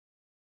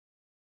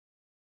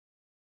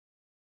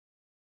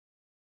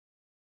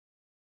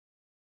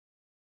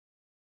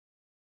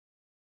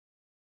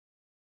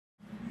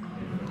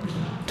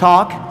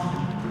Talk.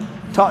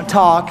 Talk.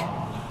 Talk.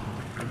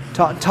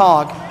 Talk.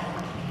 Talk.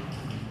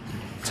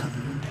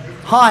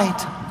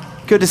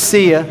 Hi. Good to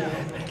see you.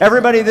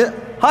 Everybody,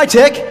 hi,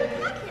 Tick.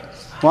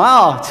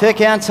 Wow, Tick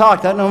and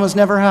talk. That almost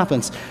never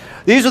happens.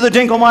 These are the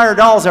Dinkelmeyer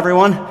dolls,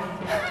 everyone.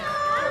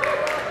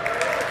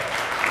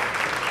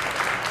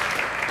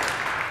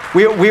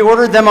 We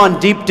ordered them on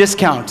deep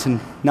discount, and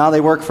now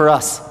they work for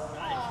us.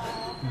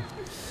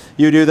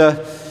 You do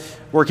the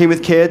working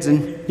with kids,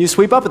 and you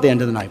sweep up at the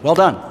end of the night. Well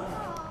done.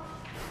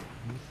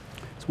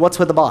 So what's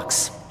with the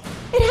box?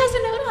 It has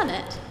a note on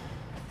it.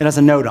 It has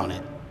a note on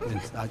it.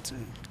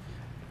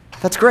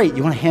 That's great.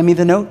 You want to hand me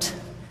the note?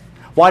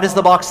 Why does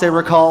the box say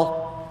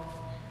recall?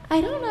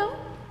 I don't know.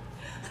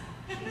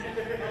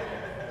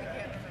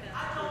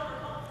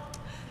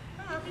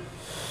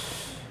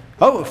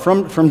 Oh,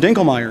 from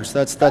Dinkelmeyer's.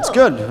 That's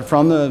good.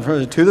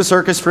 To the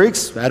circus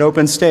freaks at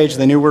open stage.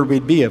 They knew where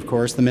we'd be, of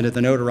course, the minute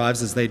the note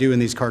arrives, as they do in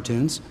these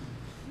cartoons.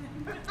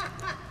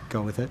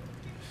 Go with it.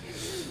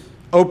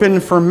 Open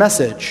for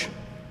message.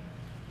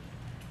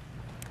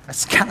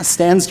 That kind of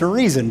stands to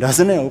reason,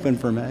 doesn't it? Open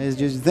for message.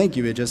 You think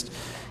you would just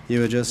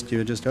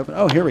open.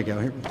 Oh, here we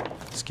go.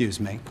 Excuse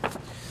me.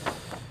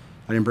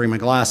 I didn't bring my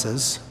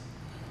glasses.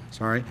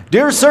 Sorry.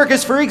 Dear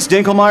circus freaks,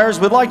 Dinkelmeyers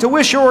would like to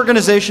wish your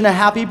organization a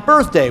happy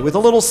birthday with a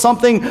little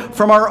something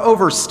from our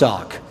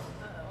overstock.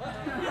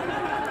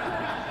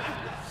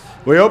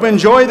 We hope you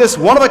enjoy this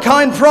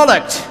one-of-a-kind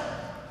product.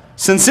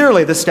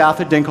 Sincerely, the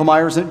staff at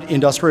Dinkelmeyer's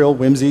Industrial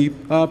Whimsy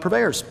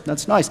Purveyors.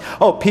 That's nice.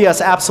 Oh,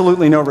 P.S.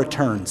 Absolutely no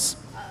returns.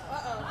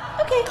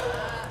 Okay.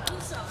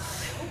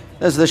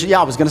 Yeah,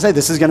 I was going to say,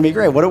 this is going to be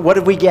great. What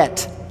did we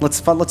get? Let's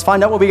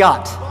find out what we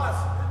got.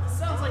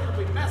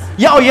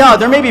 Yeah, oh yeah,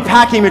 there may be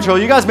packing material.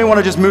 You guys may want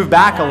to just move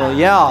back a little.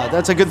 Yeah,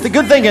 that's a good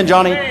thinking,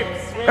 Johnny.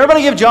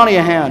 Everybody give Johnny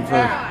a hand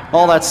for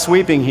all that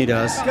sweeping he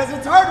does. Because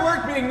it's hard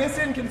work being this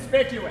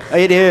inconspicuous.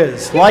 It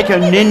is, like a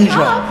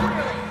ninja.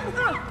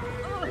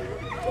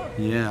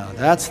 Yeah,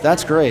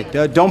 that's great.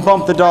 Don't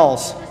bump the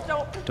dolls.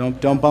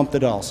 Don't bump the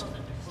dolls.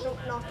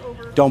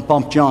 Don't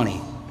bump Johnny.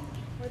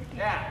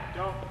 Yeah,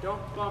 don't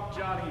bump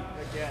Johnny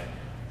again.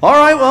 All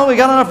right, well, we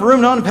got enough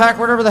room to unpack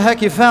whatever the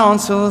heck you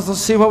found, so let's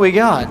see what we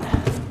got.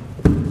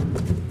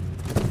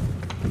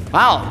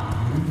 Wow.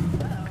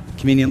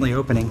 Conveniently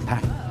opening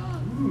pack.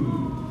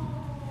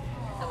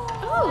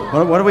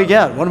 What do we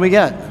get? What do we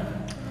get?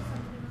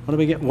 What do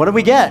we get? What do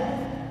we get?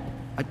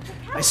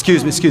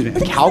 Excuse me.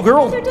 A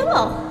cowgirl?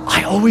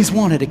 I always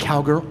wanted a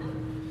cowgirl.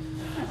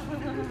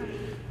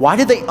 Why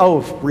did they?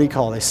 Oh,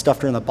 recall. They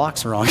stuffed her in the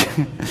box wrong.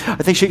 I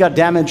think she got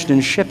damaged in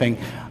shipping.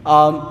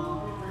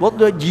 Well,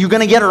 you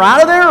gonna get her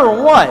out of there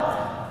or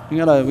what? We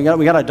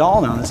got a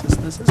doll now. This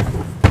is.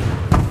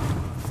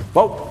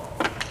 Whoa.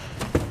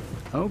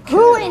 Okay.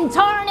 Who in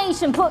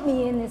tarnation put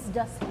me in this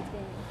dusty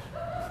thing?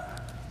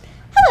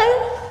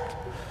 Hello.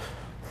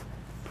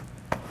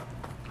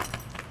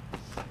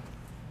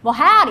 Well,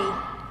 howdy.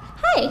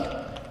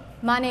 Hi.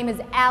 My name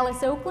is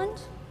Alice Oakland,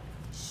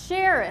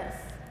 Sheriff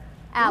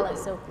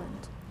Alice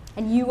Oakland.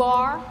 And you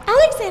are?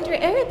 Alexandra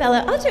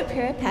Arabella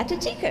Autopera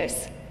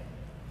Patachicos.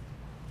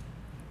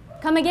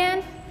 Come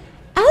again?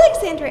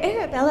 Alexandra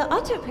Arabella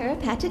Autopera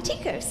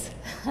Patachicos.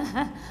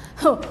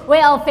 Oh,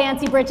 well,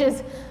 fancy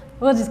britches.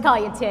 We'll just call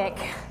you Tick.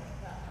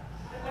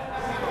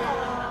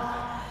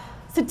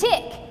 So,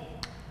 Tick,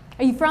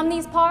 are you from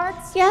these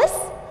parts? Yes.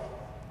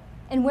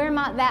 And where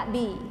might that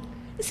be?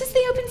 This is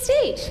the open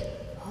stage.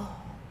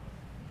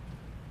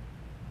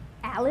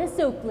 Alice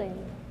Oakland,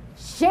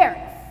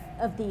 Sheriff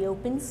of the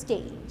Open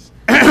Stage.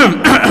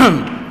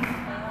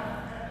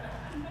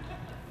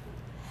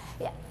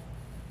 Yeah.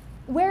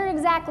 Where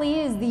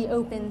exactly is the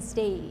open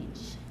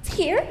stage? It's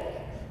here.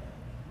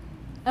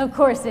 Of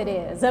course it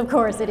is. Of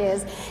course it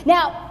is.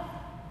 Now,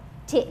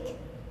 Tick,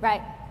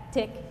 right?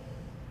 Tick.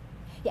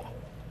 Yeah.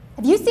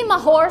 Have you seen my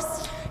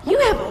horse? You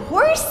have a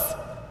horse?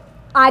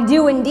 I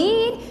do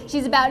indeed.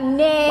 She's about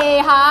knee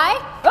high.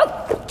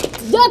 Oh,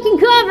 duck and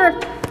cover.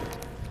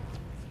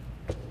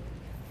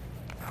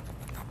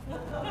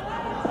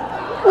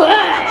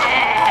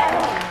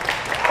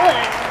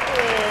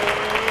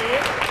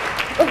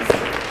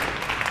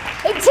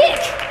 Hey,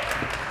 Tick.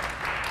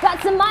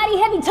 Got some mighty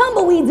heavy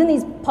tumbleweeds in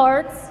these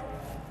parts.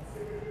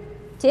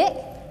 Tick.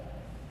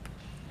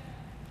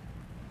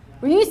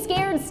 Were you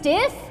scared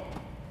stiff?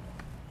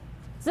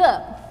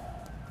 Sup?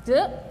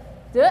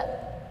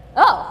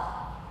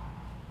 Oh,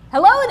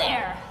 hello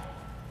there.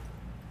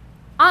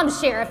 I'm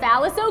Sheriff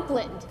Alice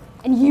Oakland,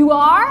 and you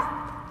are?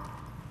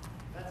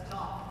 That's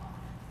Talk.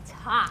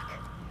 Talk.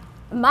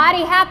 A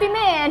mighty happy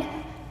man.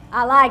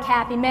 I like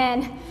happy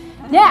men.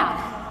 Now,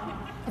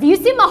 have you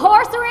seen my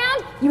horse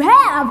around? You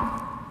have?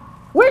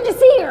 Where'd you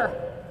see her?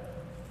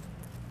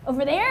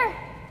 Over there?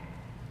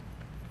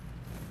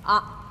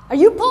 Are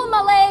you pulling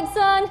my leg,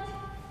 son?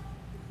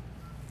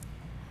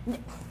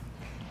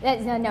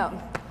 No.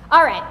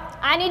 All right,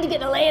 I need to get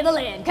the lay of the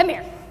land. Come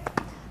here.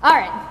 All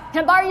right,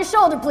 can I borrow your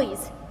shoulder,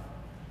 please?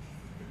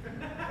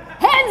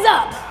 Hands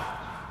up.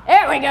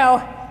 There we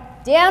go.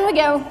 Down we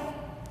go.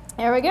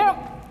 There we go.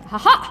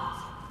 Ha-ha.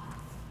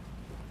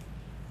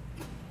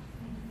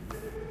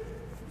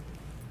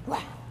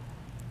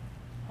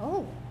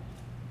 Oh.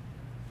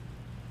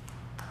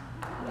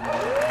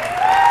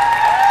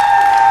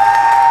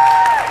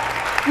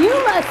 You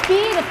must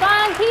be the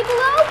fine people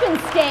open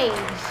stage.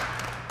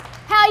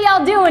 How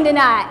y'all doing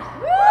tonight?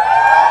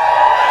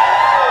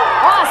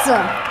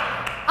 Awesome.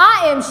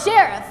 I am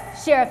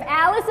Sheriff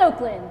Alice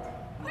Oakland.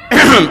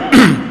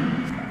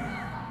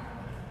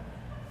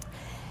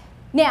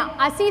 Now,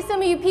 I see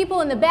some of you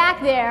people in the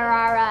back there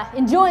are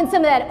enjoying some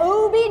of that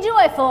Oh Be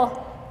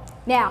Joyful.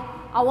 Now,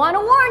 I want to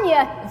warn you,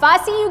 if I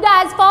see you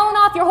guys falling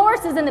off your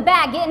horses in the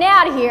back getting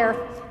out of here,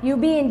 you'll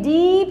be in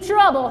deep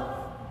trouble.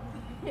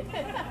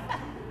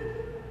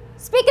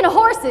 Speaking of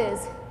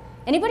horses,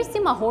 anybody see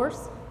my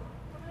horse?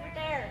 Over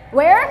there.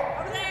 Where?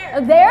 Over there.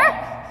 Up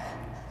there?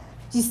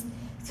 Just,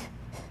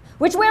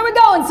 which way are we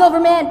going,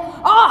 Silverman?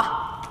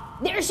 Ah,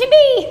 there she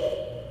be.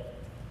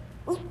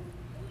 Ooh,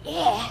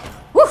 yeah.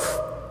 Woof.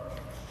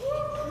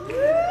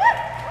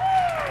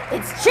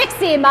 It's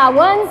Trixie, my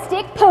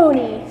one-stick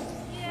pony.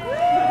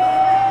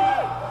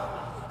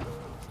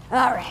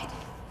 All right.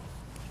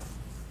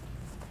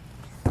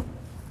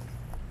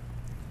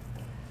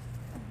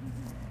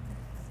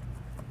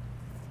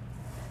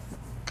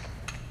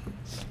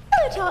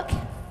 Hello, Talk.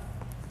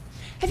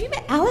 Have you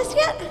met Alice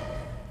yet?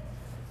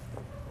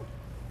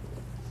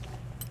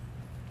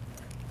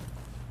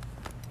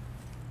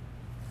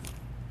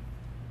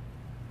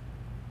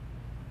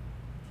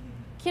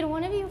 Can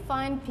one of you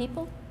fine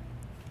people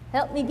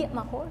help me get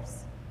my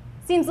horse?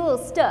 Seems a little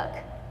stuck.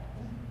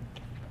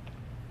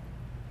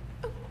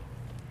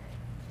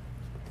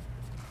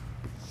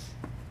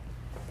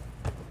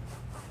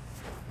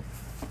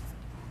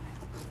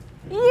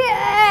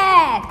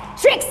 Yeah!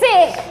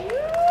 Trixie!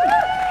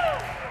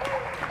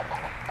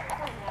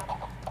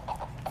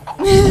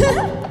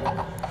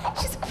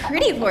 She's a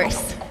pretty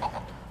horse.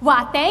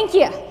 Why, thank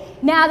you.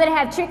 Now that I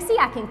have Trixie,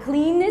 I can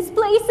clean this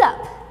place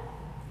up.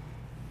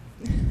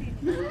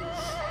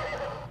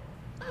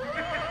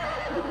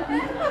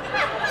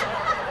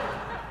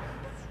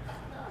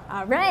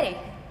 Alrighty.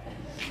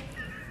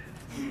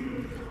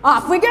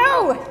 Off we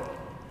go!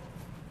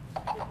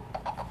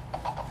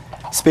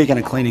 Speaking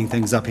of cleaning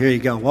things up, here you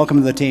go. Welcome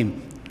to the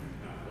team.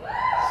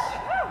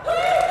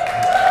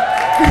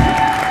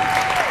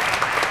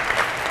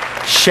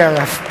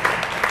 Sheriff.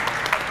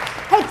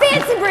 Hey,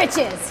 Fancy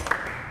Britches!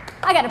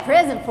 I got a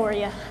present for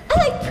you.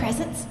 I like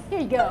presents. Here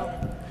you go.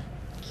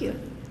 Cute.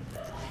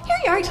 Here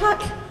you are, Talk.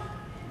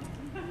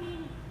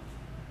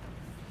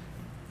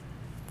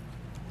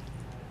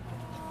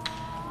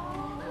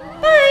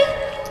 Bye.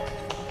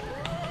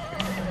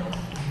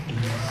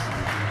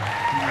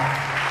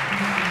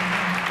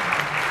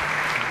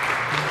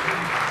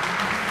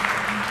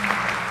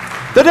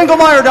 The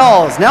Dinkelmeyer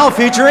Dolls, now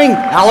featuring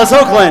Alice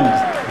Oakland.